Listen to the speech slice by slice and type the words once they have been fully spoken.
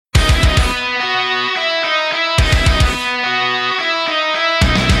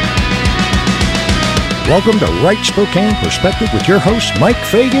Welcome to Right Spokane Perspective with your hosts, Mike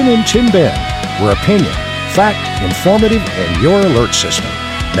Fagan and Tim Ben. Where opinion, fact, informative, and your alert system.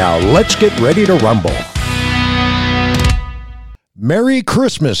 Now let's get ready to rumble. Merry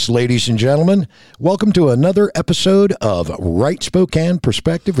Christmas, ladies and gentlemen. Welcome to another episode of Right Spokane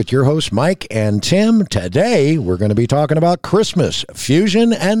Perspective with your hosts, Mike and Tim. Today, we're going to be talking about Christmas,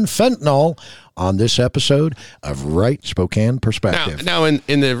 fusion, and fentanyl on this episode of Right Spokane Perspective. Now in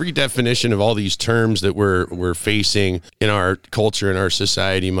the redefinition of all these terms that we're facing in our culture and our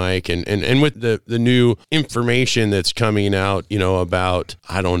society, Mike, and with the new information that's coming out, about,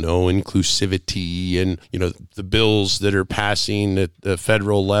 inclusivity and, the bills that are passing at the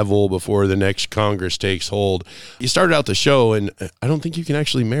federal level before the next Congress takes hold. You started out the show, and I don't think you can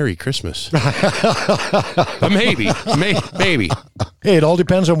actually marry Christmas. But maybe. Hey, it all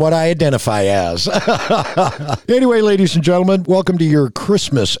depends on what I identify as. Anyway, ladies and gentlemen, welcome to your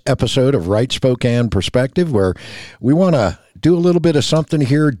Christmas episode of Right Spokane Perspective, where we want to do a little bit of something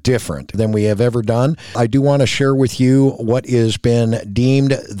here different than we have ever done. I do want to share with you what has been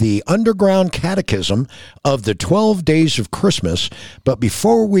deemed the underground catechism of the 12 days of Christmas. But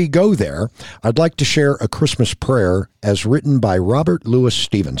before we go there, I'd like to share a Christmas prayer as written by Robert Louis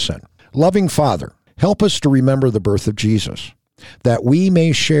Stevenson. Loving Father, help us to remember the birth of Jesus, that we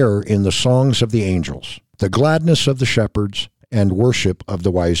may share in the songs of the angels, the gladness of the shepherds, and worship of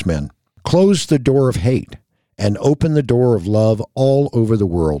the wise men. Close the door of hate and open the door of love all over the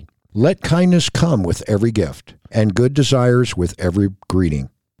world. Let kindness come with every gift, and good desires with every greeting.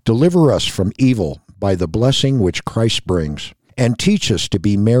 Deliver us from evil by the blessing which Christ brings, and teach us to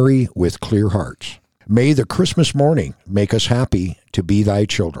be merry with clear hearts. May the Christmas morning make us happy to be thy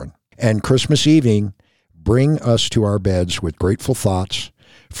children, and Christmas evening bring us to our beds with grateful thoughts,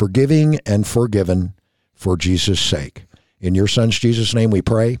 forgiving and forgiven for Jesus' sake. In your Son's Jesus' name we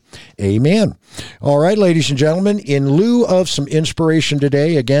pray. Amen. All right, ladies and gentlemen, in lieu of some inspiration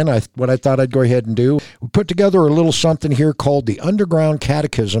today, again, what I thought I'd go ahead and do, we put together a little something here called the Underground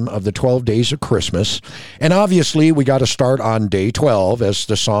Catechism of the 12 Days of Christmas. And obviously, we got to start on day 12, as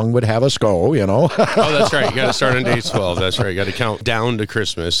the song would have us go, Oh, that's right. You got to start on day 12. That's right. You got to count down to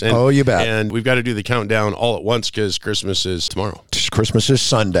Christmas. And, you bet. And we've got to do the countdown all at once because Christmas is tomorrow. Christmas is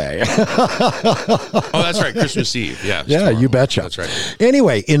Sunday. Oh, that's right. Christmas Eve. Yeah. Yeah, tomorrow. You betcha. That's right.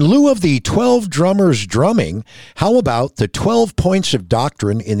 Anyway, in lieu of the 12 drummers drumming, how about the 12 points of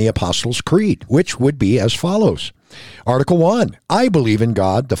doctrine in the Apostles' Creed, which would be as follows. Article 1, I believe in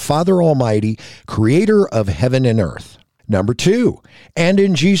God, the Father Almighty, creator of heaven and earth. Number 2, and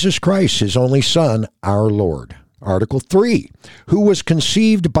in Jesus Christ, his only Son, our Lord. Article 3, who was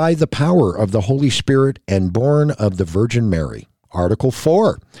conceived by the power of the Holy Spirit and born of the Virgin Mary. Article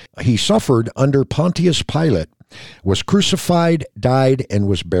 4, he suffered under Pontius Pilate, was crucified, died, and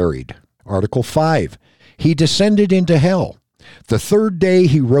was buried. Article 5, he descended into hell. The third day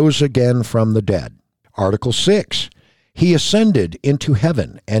he rose again from the dead. Article 6, he ascended into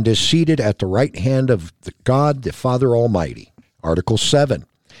heaven and is seated at the right hand of God the Father Almighty. Article 7,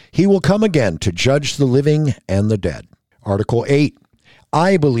 he will come again to judge the living and the dead. Article 8,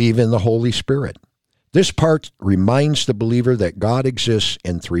 I believe in the Holy Spirit. This part reminds the believer that God exists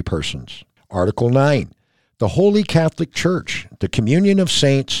in three persons. Article 9, the Holy Catholic Church, the communion of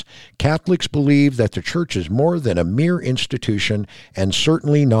saints. Catholics believe that the church is more than a mere institution and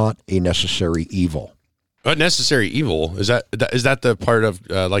certainly not a necessary evil. A necessary evil? Is that the part of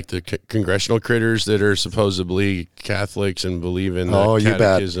like the congressional critters that are supposedly Catholics and believe in the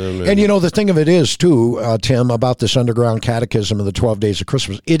catechism? You bet. And the thing of it is, too, Tim, about this underground catechism of the 12 days of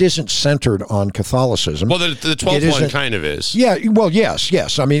Christmas, it isn't centered on Catholicism. Well, the 12th one kind of is. Yeah, well,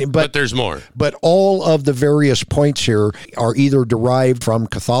 yes. I mean, but there's more. But all of the various points here are either derived from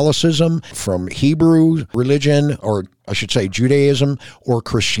Catholicism, from Hebrew religion, or I should say Judaism, or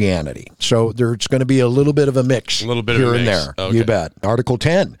Christianity. So there's going to be a little bit of a mix here and there. Okay. You bet. Article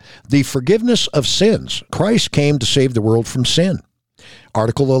 10, the forgiveness of sins. Christ came to save the world from sin.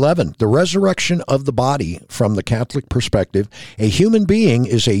 Article 11, the resurrection of the body. From the Catholic perspective, a human being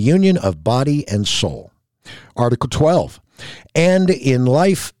is a union of body and soul. Article 12, and in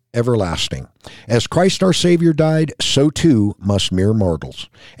life everlasting. As Christ our Savior died, so too must mere mortals.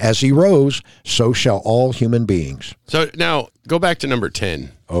 As he rose, so shall all human beings. So now, go back to number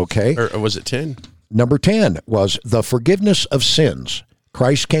 10. Okay. Or was it 10? Number 10 was the forgiveness of sins.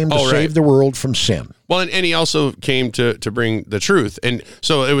 Christ came to save the world from sin. Well, and he also came to bring the truth. And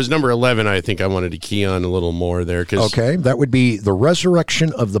so it was number 11, I think I wanted to key on a little more there. Okay, that would be the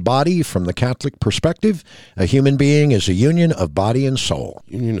resurrection of the body from the Catholic perspective. A human being is a union of body and soul.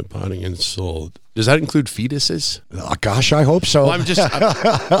 Union of body and soul. Does that include fetuses? Oh, gosh, I hope so. Well, I'm just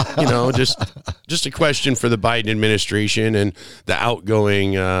a question for the Biden administration and the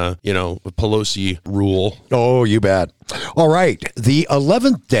outgoing, Pelosi rule. Oh, you bet. All right. The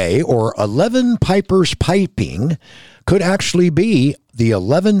 11th day, or 11 pipers piping, could actually be the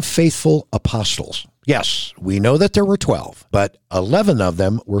 11 faithful apostles. Yes, we know that there were 12, but 11 of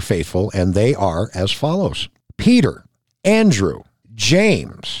them were faithful, and they are as follows: Peter, Andrew,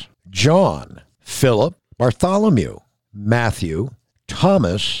 James, John, Philip, Bartholomew, Matthew,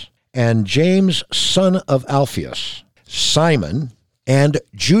 Thomas, and James, son of Alphaeus, Simon, and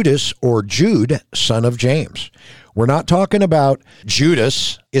Judas, or Jude, son of James. We're not talking about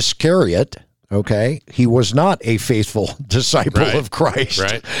Judas Iscariot, okay? He was not a faithful disciple of Christ,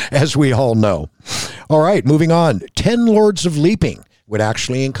 as we all know. All right, moving on. 10 lords of leaping would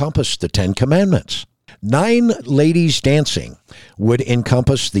actually encompass the 10 commandments. 9 ladies dancing would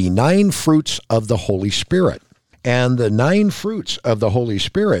encompass the 9 fruits of the Holy Spirit. And the 9 fruits of the Holy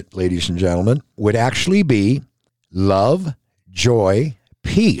Spirit, ladies and gentlemen, would actually be love, joy,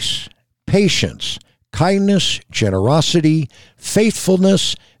 peace, patience, kindness, generosity,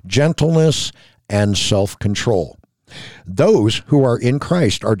 faithfulness, gentleness, and self-control. Those who are in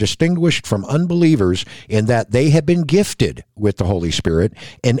Christ are distinguished from unbelievers in that they have been gifted with the Holy Spirit,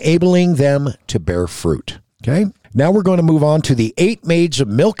 enabling them to bear fruit. Okay? Now we're going to move on to the 8 maids of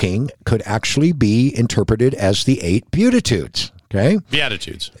milking could actually be interpreted as the 8 beatitudes. Okay?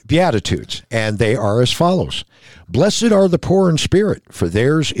 Beatitudes. And they are as follows: Blessed are the poor in spirit, for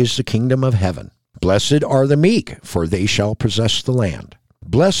theirs is the kingdom of heaven. Blessed are the meek, for they shall possess the land.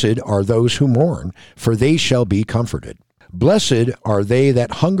 Blessed are those who mourn, for they shall be comforted. Blessed are they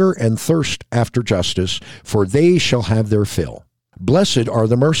that hunger and thirst after justice, for they shall have their fill. Blessed are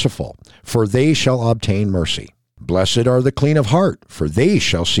the merciful, for they shall obtain mercy. Blessed are the clean of heart, for they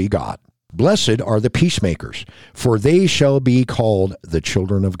shall see God. Blessed are the peacemakers, for they shall be called the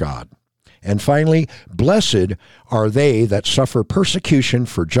children of God. And finally, blessed are they that suffer persecution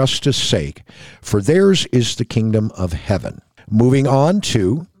for justice' sake, for theirs is the kingdom of heaven. Moving on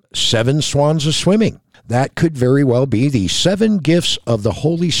to 7 swans of swimming. That could very well be the 7 gifts of the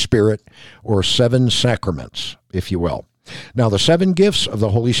Holy Spirit, or 7 sacraments, if you will. Now, the 7 gifts of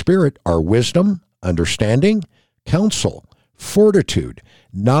the Holy Spirit are wisdom, understanding, counsel, fortitude,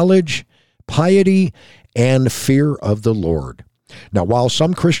 knowledge, piety, and fear of the Lord. Now, while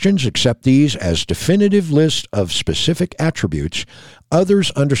some Christians accept these as definitive lists of specific attributes, others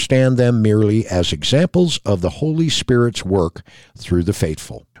understand them merely as examples of the Holy Spirit's work through the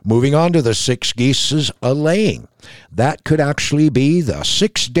faithful. Moving on to the 6 geese a laying. That could actually be the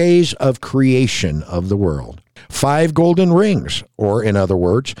 6 days of creation of the world. 5 golden rings, or in other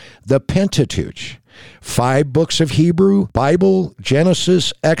words, the Pentateuch. 5 books of Hebrew, Bible,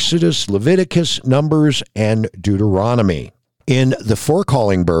 Genesis, Exodus, Leviticus, Numbers, and Deuteronomy. In the 4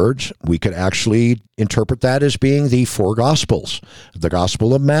 calling birds, we could actually interpret that as being the 4 Gospels: the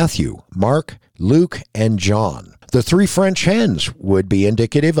Gospel of Matthew, Mark, Luke, and John. The 3 French hens would be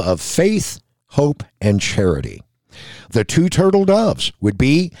indicative of faith, hope, and charity. The 2 turtle doves would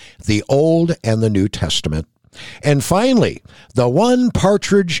be the Old and the New Testament. And finally, the 1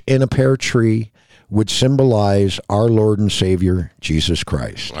 partridge in a pear tree would symbolize our Lord and Savior, Jesus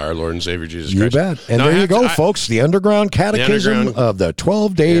Christ. Our Lord and Savior, Jesus Christ. You bet. And now, there you go, folks, the underground catechism of the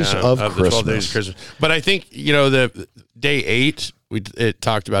 12 days of Christmas. The 12 days of Christmas. But I think, the day 8, it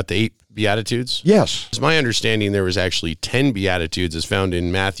talked about the 8 Beatitudes. Yes. It's my understanding there was actually 10 Beatitudes as found in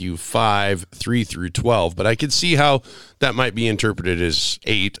Matthew 5, 3 through 12. But I could see how that might be interpreted as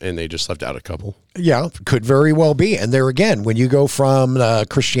 8, and they just left out a couple. Yeah, could very well be. And there again, when you go from the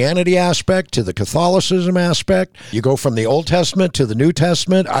Christianity aspect to the Catholicism aspect, you go from the Old Testament to the New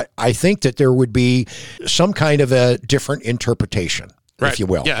Testament, I think that there would be some kind of a different interpretation. Right. If you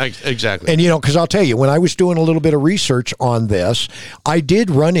will. Yeah, exactly. And, because I'll tell you, when I was doing a little bit of research on this, I did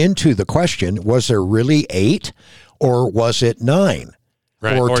run into the question, was there really 8 or was it 9?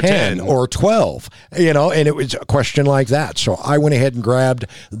 Right. Or 10 or 12, and it was a question like that. So I went ahead and grabbed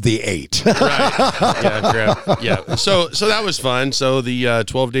the 8. Right. Yeah. So that was fun. So the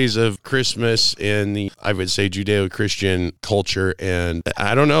 12 days of Christmas in the, I would say, Judeo-Christian culture. And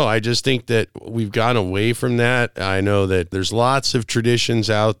I don't know. I just think that we've gone away from that. I know that there's lots of traditions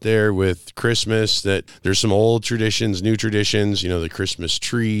out there with Christmas, that there's some old traditions, new traditions, the Christmas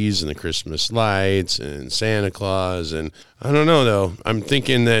trees and the Christmas lights and Santa Claus. And I don't know, though. I'm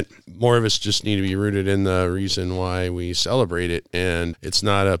thinking that more of us just need to be rooted in the reason why we celebrate it. And it's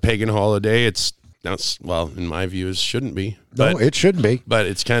not a pagan holiday. It's That's, well, in my view, it shouldn't be. No, it shouldn't be. But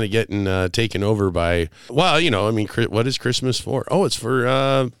it's kind of getting taken over by, well, I mean, what is Christmas for? Oh, it's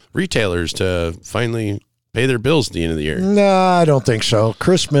for retailers to finally pay their bills at the end of the year. No, I don't think so.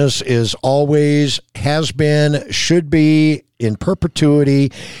 Christmas is always, has been, should be, in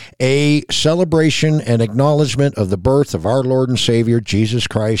perpetuity, a celebration and acknowledgement of the birth of our Lord and Savior, Jesus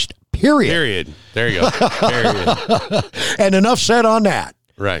Christ, period. There you go. Period. And enough said on that.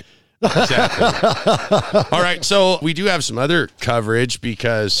 Right. Exactly. All right. So we do have some other coverage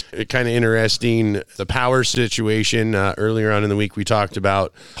because it's kind of interesting. The power situation earlier on in the week, we talked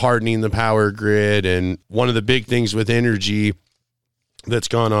about hardening the power grid. And one of the big things with energy that's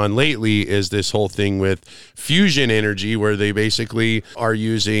gone on lately is this whole thing with fusion energy, where they basically are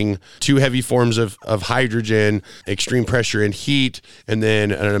using two heavy forms of hydrogen, extreme pressure and heat, and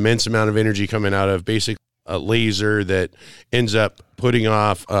then an immense amount of energy coming out of basically a laser that ends up putting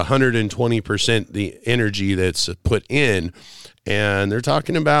off 120% the energy that's put in. And they're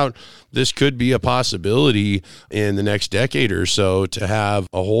talking about this could be a possibility in the next decade or so to have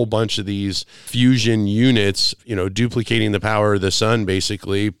a whole bunch of these fusion units, duplicating the power of the sun,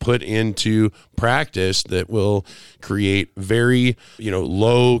 basically put into practice that will create very,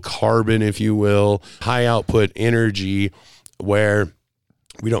 low carbon, if you will, high output energy, where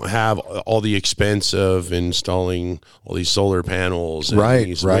we don't have all the expense of installing all these solar panels and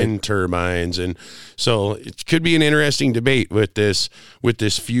these wind turbines. And so it could be an interesting debate with this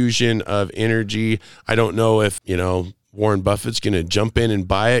fusion of energy. I don't know if, Warren Buffett's going to jump in and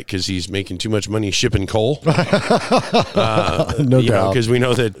buy it because he's making too much money shipping coal. No doubt. Because we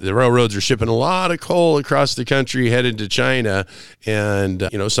know that the railroads are shipping a lot of coal across the country headed to China. And,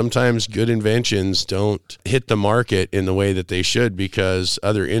 sometimes good inventions don't hit the market in the way that they should because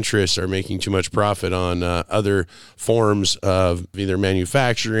other interests are making too much profit on other forms of either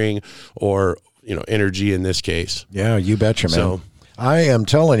manufacturing or, energy in this case. Yeah, you betcha, man. I am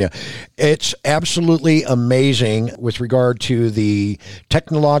telling you, it's absolutely amazing with regard to the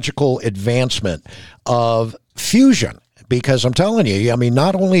technological advancement of fusion. Because I'm telling you, I mean,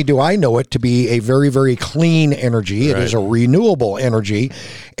 not only do I know it to be a very, very clean energy, it is a renewable energy,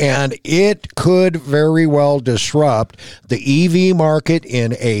 and it could very well disrupt the EV market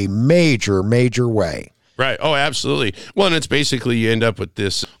in a major, major way. Right. Oh, absolutely. Well, and it's basically you end up with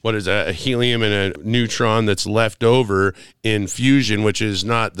this, what is a helium and a neutron that's left over in fusion, which is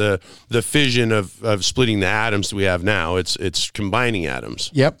not the fission of splitting the atoms we have now. It's combining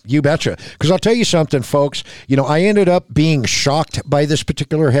atoms. Yep, you betcha. Because I'll tell you something, folks. I ended up being shocked by this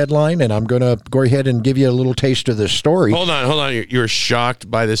particular headline, and I'm going to go ahead and give you a little taste of this story. Hold on. You're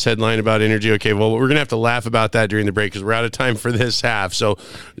shocked by this headline about energy. Okay, well, we're going to have to laugh about that during the break because we're out of time for this half. So,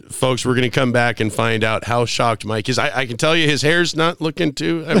 folks, we're going to come back and find out how shocked Mike is. I can tell you his hair's not looking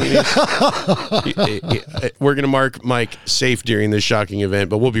too. I mean, we're going to mark Mike safe during this shocking event,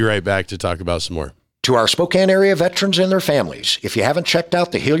 but we'll be right back to talk about some more. To our Spokane area veterans and their families, if you haven't checked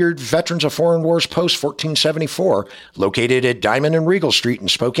out the Hilliard Veterans of Foreign Wars Post 1474, located at Diamond and Regal Street in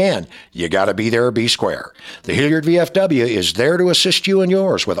Spokane, you got to be there or be square. The Hilliard VFW is there to assist you and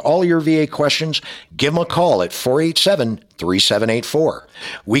yours with all your VA questions. Give them a call at 487-3784.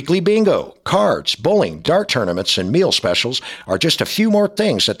 Weekly bingo, cards, bowling, dart tournaments, and meal specials are just a few more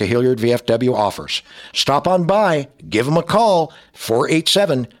things that the Hilliard VFW offers. Stop on by, give them a call,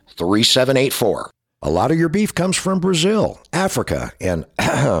 487-3784. A lot of your beef comes from Brazil, Africa, and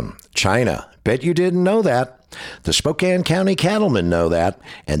China. Bet you didn't know that. The Spokane County cattlemen know that,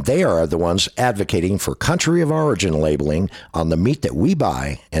 and they are the ones advocating for country of origin labeling on the meat that we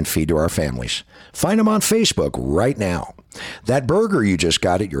buy and feed to our families. Find them on Facebook right now. That burger you just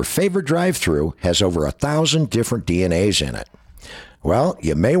got at your favorite drive-thru has over 1,000 different DNAs in it. Well,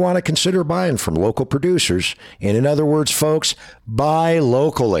 you may want to consider buying from local producers, and in other words, folks, buy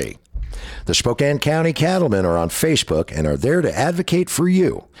locally. The Spokane County Cattlemen are on Facebook and are there to advocate for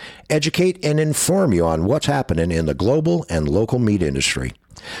you, educate and inform you on what's happening in the global and local meat industry.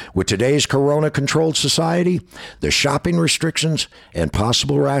 With today's corona-controlled society, the shopping restrictions, and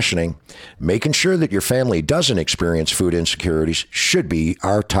possible rationing, making sure that your family doesn't experience food insecurities should be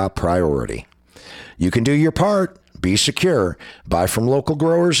our top priority. You can do your part. Be secure. Buy from local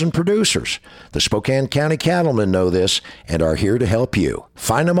growers and producers. The Spokane County Cattlemen know this and are here to help you.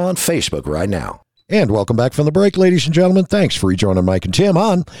 Find them on Facebook right now. And welcome back from the break, ladies and gentlemen. Thanks for rejoining Mike and Tim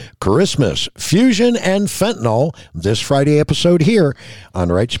on Christmas, Fusion, and Fentanyl, this Friday episode here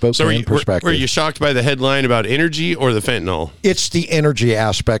on Right Spokane Perspective. Were you shocked by the headline about energy or the fentanyl? It's the energy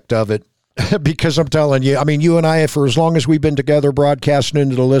aspect of it. Because I'm telling you, I mean, you and I, for as long as we've been together broadcasting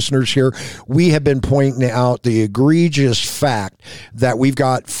into the listeners here, we have been pointing out the egregious fact that we've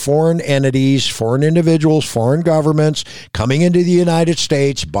got foreign entities, foreign individuals, foreign governments coming into the United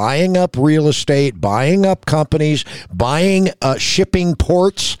States, buying up real estate, buying up companies, buying shipping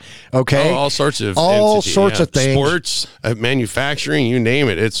ports, okay? All sorts of things. Sports, manufacturing, you name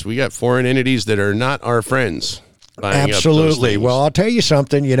it. We got foreign entities that are not our friends. Absolutely. Well, I'll tell you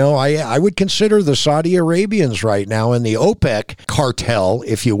something. You know, I would consider the Saudi Arabians right now in the OPEC cartel,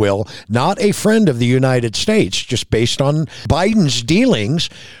 if you will, not a friend of the United States, just based on Biden's dealings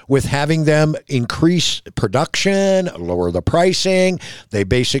with having them increase production, lower the pricing. They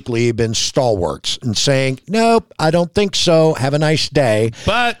basically have been stalwarts and saying, nope, I don't think so. Have a nice day.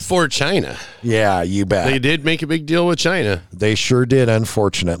 But for China. Yeah, you bet. They did make a big deal with China. They sure did,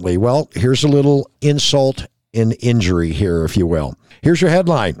 unfortunately. Well, here's a little insult in injury here, if you will. Here's your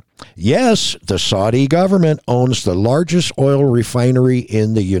headline. Yes, the Saudi government owns the largest oil refinery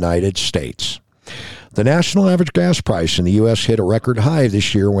in the United States. The national average gas price in the U.S. hit a record high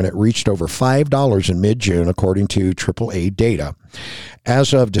this year when it reached over $5 in mid-June, according to AAA data.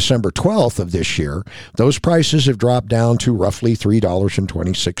 As of December 12th of this year, those prices have dropped down to roughly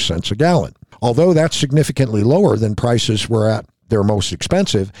 $3.26 a gallon. Although that's significantly lower than prices were at their most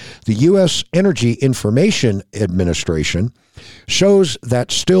expensive, the U.S. Energy Information Administration shows that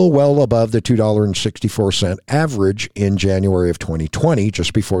still well above the $2.64 average in January of 2020,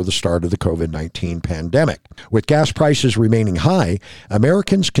 just before the start of the COVID-19 pandemic. With gas prices remaining high,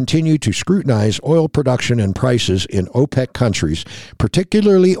 Americans continue to scrutinize oil production and prices in OPEC countries,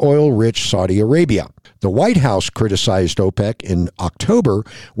 particularly oil-rich Saudi Arabia. The White House criticized OPEC in October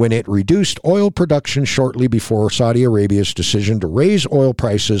when it reduced oil production shortly before Saudi Arabia's decision to raise oil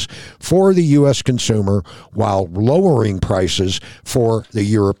prices for the U.S. consumer while lowering prices for the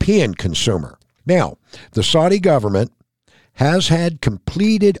European consumer. Now, the Saudi government has had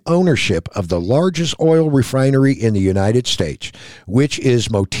completed ownership of the largest oil refinery in the United States, which is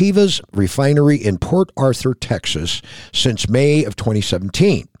Motiva's refinery in Port Arthur, Texas, since May of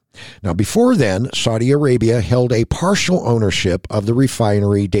 2017. Now, before then, Saudi Arabia held a partial ownership of the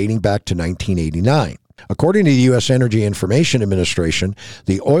refinery dating back to 1989. According to the U.S. Energy Information Administration,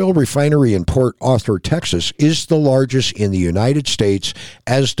 the oil refinery in Port Arthur, Texas, is the largest in the United States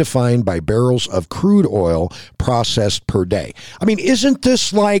as defined by barrels of crude oil processed per day. I mean, isn't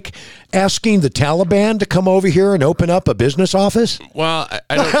this like asking the Taliban to come over here and open up a business office? Well,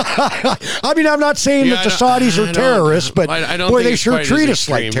 I don't... I mean, I'm not saying that the Saudis are terrorists, but boy, they sure treat us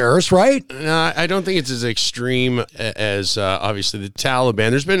like terrorists, right? No, I don't think it's as extreme as obviously the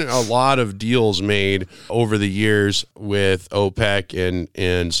Taliban. There's been a lot of deals made over the years with OPEC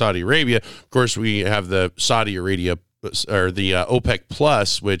and Saudi Arabia. Of course, we have the Saudi Arabia or the OPEC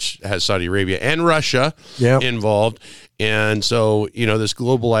Plus, which has Saudi Arabia and Russia involved. And so, you know, this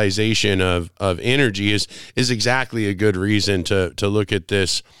globalization of energy is exactly a good reason to look at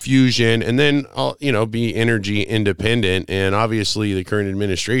this fusion and then, you know, be energy independent. And obviously the current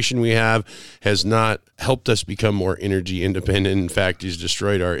administration we have has not helped us become more energy independent. In fact, he's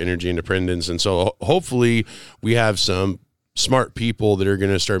destroyed our energy independence. And so hopefully we have some smart people that are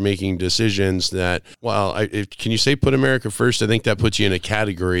going to start making decisions that, well, can you say put America first? I think that puts you in a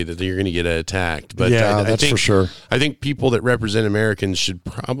category that you're going to get attacked. But yeah, that's for sure. I think people that represent Americans should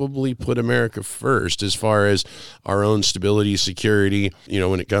probably put America first as far as our own stability, security, you know,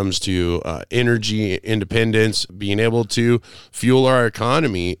 when it comes to energy independence, being able to fuel our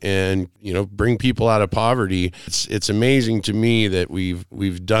economy and, you know, bring people out of poverty. It's amazing to me that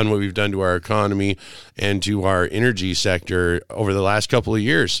we've done what we've done to our economy and to our energy sector over the last couple of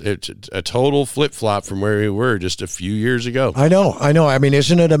years. It's a total flip-flop from where we were just a few years ago. I know. I mean,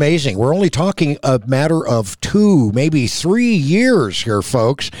 isn't it amazing? We're only talking a matter of 2, maybe 3 years here,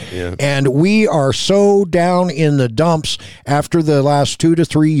 folks. Yeah. And we are so down in the dumps after the last 2 to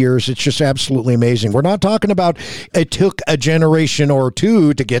 3 years. It's just absolutely amazing. We're not talking about it took a generation or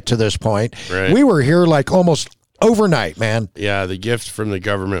two to get to this point. Right. We were here like almost overnight, man. Yeah, the gift from the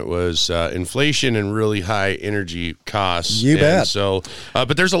government was inflation and really high energy costs. You bet. So,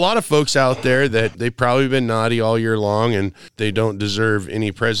 but there's a lot of folks out there that they've probably been naughty all year long and they don't deserve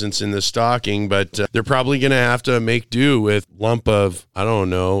any presents in the stocking, but they're probably going to have to make do with lump of, I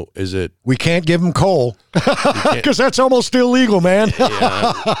don't know, is it? We can't give them coal because that's almost illegal, man.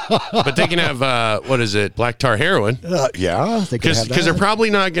 Yeah. But they can have, what is it, black tar heroin? Yeah, they can have that. Because they're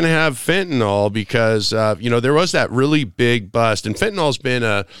probably not going to have fentanyl because, you know, there was was that really big bust. And fentanyl's been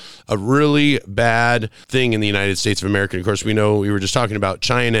a really bad thing in the United States of America. Of course, we know we were just talking about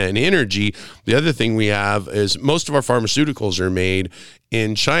China and energy. The other thing we have is most of our pharmaceuticals are made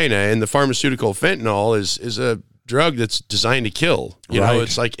in China, and the pharmaceutical fentanyl is a drug that's designed to kill. You know,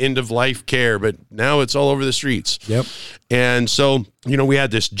 it's like end of life care, but now it's all over the streets. Yep. And so, you know, we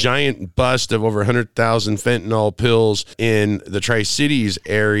had this giant bust of over 100,000 fentanyl pills in the Tri-Cities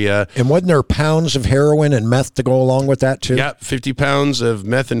area. And wasn't there pounds of heroin and meth to go along with that too? Yeah, 50 pounds of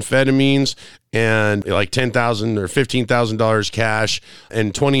methamphetamines and like $10,000 or $15,000 cash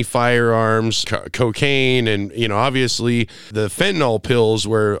and 20 firearms, cocaine. And, you know, obviously the fentanyl pills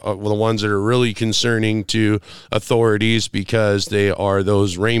were the ones that are really concerning to authorities because they are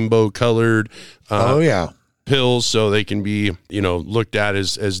those rainbow colored pills, so they can be, you know, looked at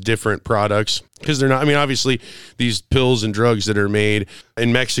as different products because they're not. I mean, obviously these pills and drugs that are made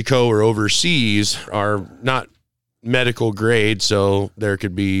in Mexico or overseas are not medical grade, so there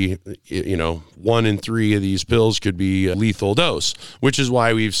could be, you know, 1 in 3 of these pills could be a lethal dose, which is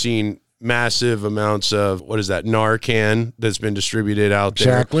why we've seen massive amounts of Narcan that's been distributed out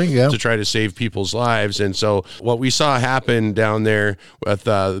there to try to save people's lives. And so what we saw happen down there with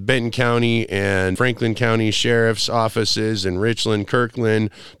Benton County and Franklin County Sheriff's offices in Richland, Kirkland,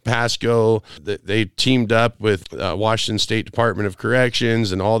 Pasco, they teamed up with Washington State Department of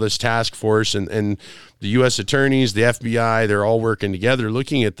Corrections and all this task force and the U.S. attorneys, the FBI, they're all working together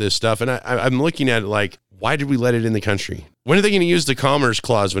looking at this stuff. And I'm looking at it like, why did we let it in the country? When are they going to use the Commerce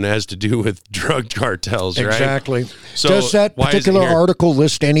Clause when it has to do with drug cartels, right? Exactly. So does that particular article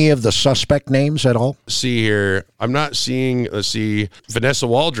list any of the suspect names at all? See here. I'm not seeing, Vanessa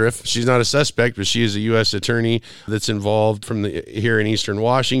Waldriff. She's not a suspect, but she is a U.S. attorney that's involved here in Eastern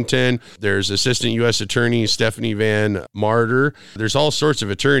Washington. There's Assistant U.S. Attorney Stephanie Van Martyr. There's all sorts of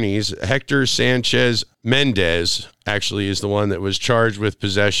attorneys. Hector Sanchez Mendez actually is the one that was charged with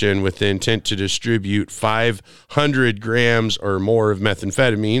possession with the intent to distribute 500 grams or more of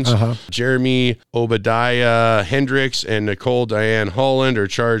methamphetamines. Jeremy Obadiah Hendricks and Nicole Diane Holland are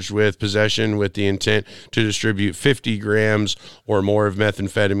charged with possession with the intent to distribute 50 grams or more of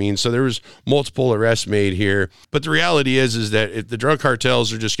methamphetamine. So there was multiple arrests made here. But the reality is that the drug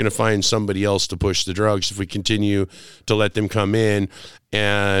cartels are just going to find somebody else to push the drugs if we continue to let them come in.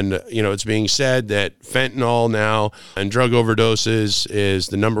 And, you know, it's being said that fentanyl now and drug overdoses is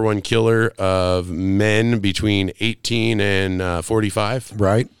the number one killer of men between 18 and 45.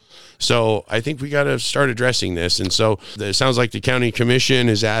 Right. So I think we got to start addressing this. And so it sounds like the county commission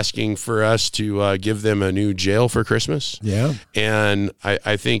is asking for us to give them a new jail for Christmas. Yeah. And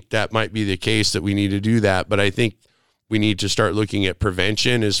I think that might be the case that we need to do that. But I think we need to start looking at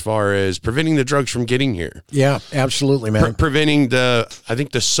prevention as far as preventing the drugs from getting here. Yeah, absolutely, man. Preventing the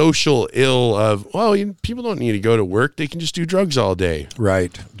social ill of, people don't need to go to work. They can just do drugs all day.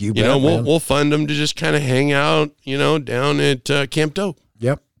 Right. You know, we'll fund them to just kind of hang out, you know, down at Camp Dope.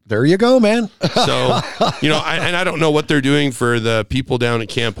 Yep. There you go, man. So, you know, I don't know what they're doing for the people down at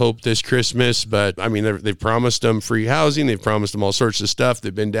Camp Hope this Christmas, but I mean, they've promised them free housing. They've promised them all sorts of stuff.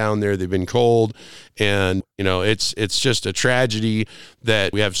 They've been down there. They've been cold. And, you know, it's just a tragedy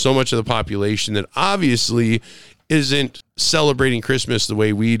that we have so much of the population that obviously isn't celebrating Christmas the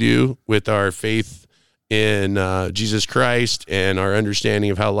way we do with our faith in Jesus Christ and our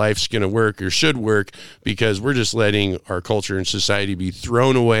understanding of how life's going to work or should work, because we're just letting our culture and society be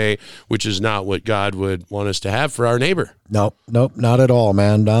thrown away, which is not what God would want us to have for our neighbor. Nope, not at all,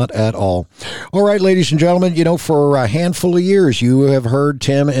 man, not at all. All right, ladies and gentlemen, you know, for a handful of years, you have heard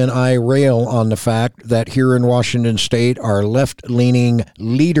Tim and I rail on the fact that here in Washington State, our left-leaning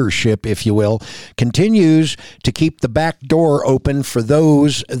leadership, if you will, continues to keep the back door open for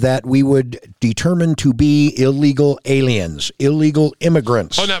those that we would determine to be illegal aliens, illegal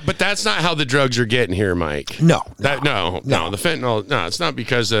immigrants. Oh, no, but that's not how the drugs are getting here, Mike. No. The fentanyl, no, it's not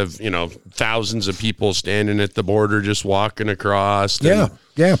because of, you know, thousands of people standing at the border just walking across. Yeah.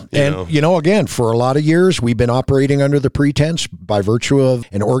 And, you know, again, for a lot of years, we've been operating under the pretense by virtue of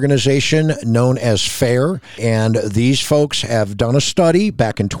an organization known as FAIR. And these folks have done a study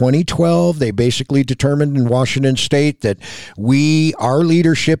back in 2012. They basically determined in Washington State that our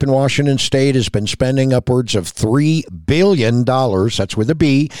leadership in Washington State has been spending upwards of $3 billion, that's with a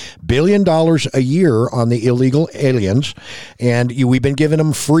B, billion dollars a year on the illegal aliens. And we've been giving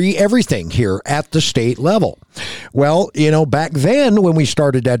them free everything here at the state level. Well, back then when we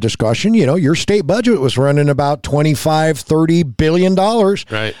started that discussion, your state budget was running about $25-30 billion.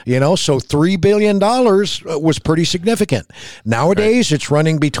 Right. So $3 billion was pretty significant. Nowadays, it's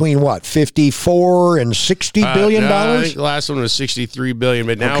running between what, 54 and $60 billion? I think the last one was 63 billion,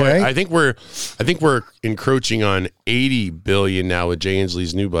 but now I think we're encroaching on 80 billion now with Jay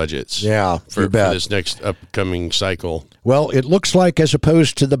Inslee's new budgets. Yeah, for this next upcoming cycle. Well, it looks like, as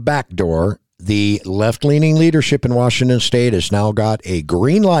opposed to the back door, the left-leaning leadership in Washington State has now got a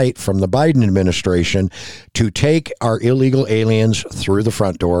green light from the Biden administration to take our illegal aliens through the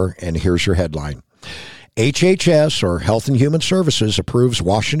front door. And here's your headline. HHS, or Health and Human Services, approves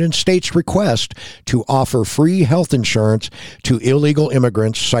Washington State's request to offer free health insurance to illegal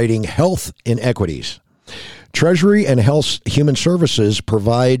immigrants, citing health inequities. Treasury and Human Services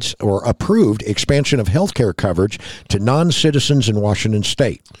provides or approved expansion of health care coverage to non-citizens in Washington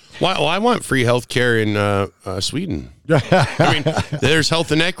State. Well, I want free health care in Sweden. I mean, there's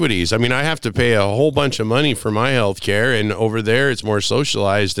health inequities. I mean, I have to pay a whole bunch of money for my health care, and over there it's more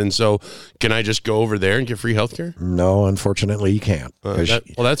socialized. And so can I just go over there and get free health care? No, unfortunately you can't.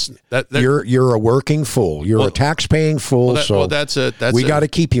 You're a working fool. You're a tax-paying fool. We got to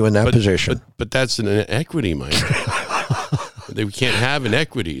keep you in that position. But that's an inequity, Mike. We can't have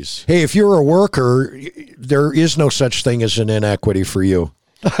inequities. Hey, if you're a worker, there is no such thing as an inequity for you.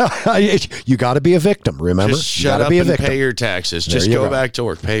 You got to be a victim, remember? Just shut up and pay your taxes. Just go back to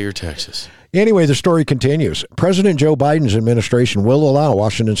work. Pay your taxes. Anyway, the story continues. President Joe Biden's administration will allow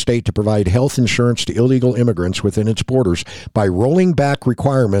Washington State to provide health insurance to illegal immigrants within its borders by rolling back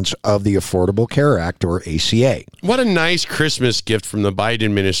requirements of the Affordable Care Act, or ACA. What a nice Christmas gift from the Biden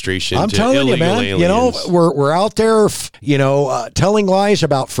administration. I'm telling you, man. Aliens. We're out there, telling lies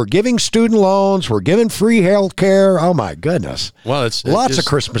about forgiving student loans. We're giving free health care. Oh my goodness. Well, it's lots of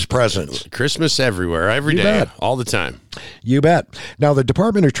Christmas presents. Christmas everywhere, every day, all the time. You bet. Now, the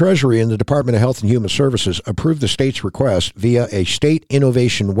Department of Treasury and the Department of Health and Human Services approved the state's request via a state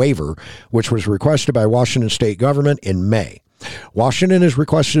innovation waiver, which was requested by Washington state government in May. Washington has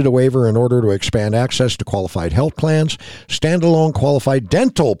requested a waiver in order to expand access to qualified health plans, standalone qualified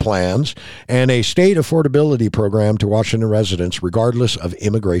dental plans, and a state affordability program to Washington residents regardless of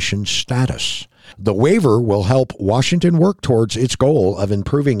immigration status. The waiver will help Washington work towards its goal of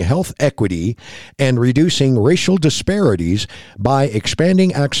improving health equity and reducing racial disparities by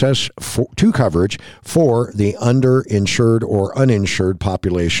expanding access to coverage for the underinsured or uninsured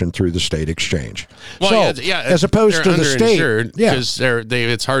population through the state exchange. Well, as opposed to the state, because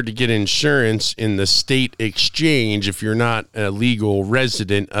it's hard to get insurance in the state exchange if you're not a legal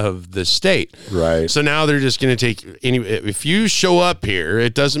resident of the state. Right. So now they're just going to take if you show up here,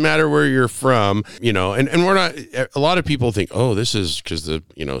 it doesn't matter where you're from. And we're not, a lot of people think, oh, this is because the,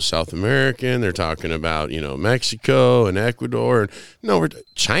 South American, they're talking about, Mexico and Ecuador. No, we're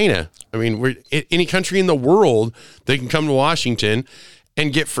China. I mean, we're any country in the world, they can come to Washington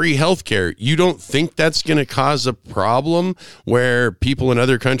and get free health care. You don't think that's going to cause a problem where people in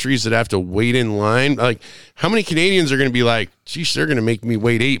other countries that have to wait in line, like how many Canadians are going to be like, geez, they're going to make me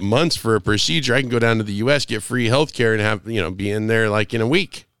wait 8 months for a procedure. I can go down to the U.S., get free health care and have, be in there like in a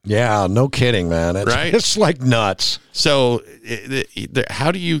week. Yeah, no kidding, man. Right? It's like nuts. So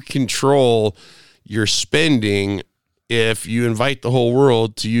how do you control your spending if you invite the whole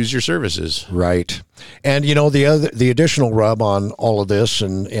world to use your services? Right. And, the additional rub on all of this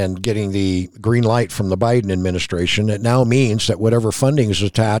and getting the green light from the Biden administration, it now means that whatever funding is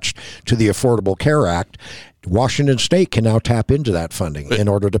attached to the Affordable Care Act, Washington State can now tap into that funding in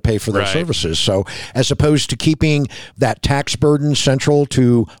order to pay for their services. So as opposed to keeping that tax burden central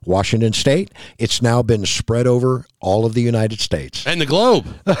to Washington State, it's now been spread over all of the United States. And the globe.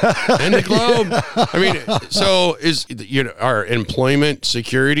 I mean, so is our Employment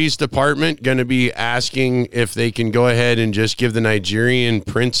Securities Department going to be asking if they can go ahead and just give the Nigerian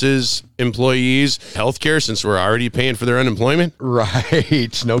prince's employees health care since we're already paying for their unemployment?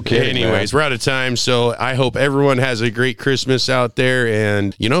 Right. No kidding. Anyways, we're out of time. So I hope everyone has a great Christmas out there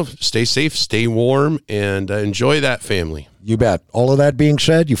and, stay safe, stay warm, and enjoy that family. You bet. All of that being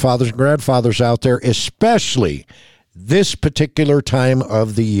said, you fathers and grandfathers out there, especially this particular time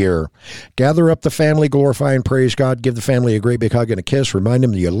of the year, gather up the family, glorify and praise God, give the family a great big hug and a kiss, remind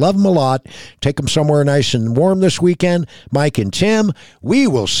them that you love them a lot, take them somewhere nice and warm this weekend. Mike and Tim, we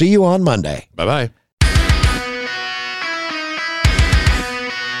will see you on Monday. Bye-bye.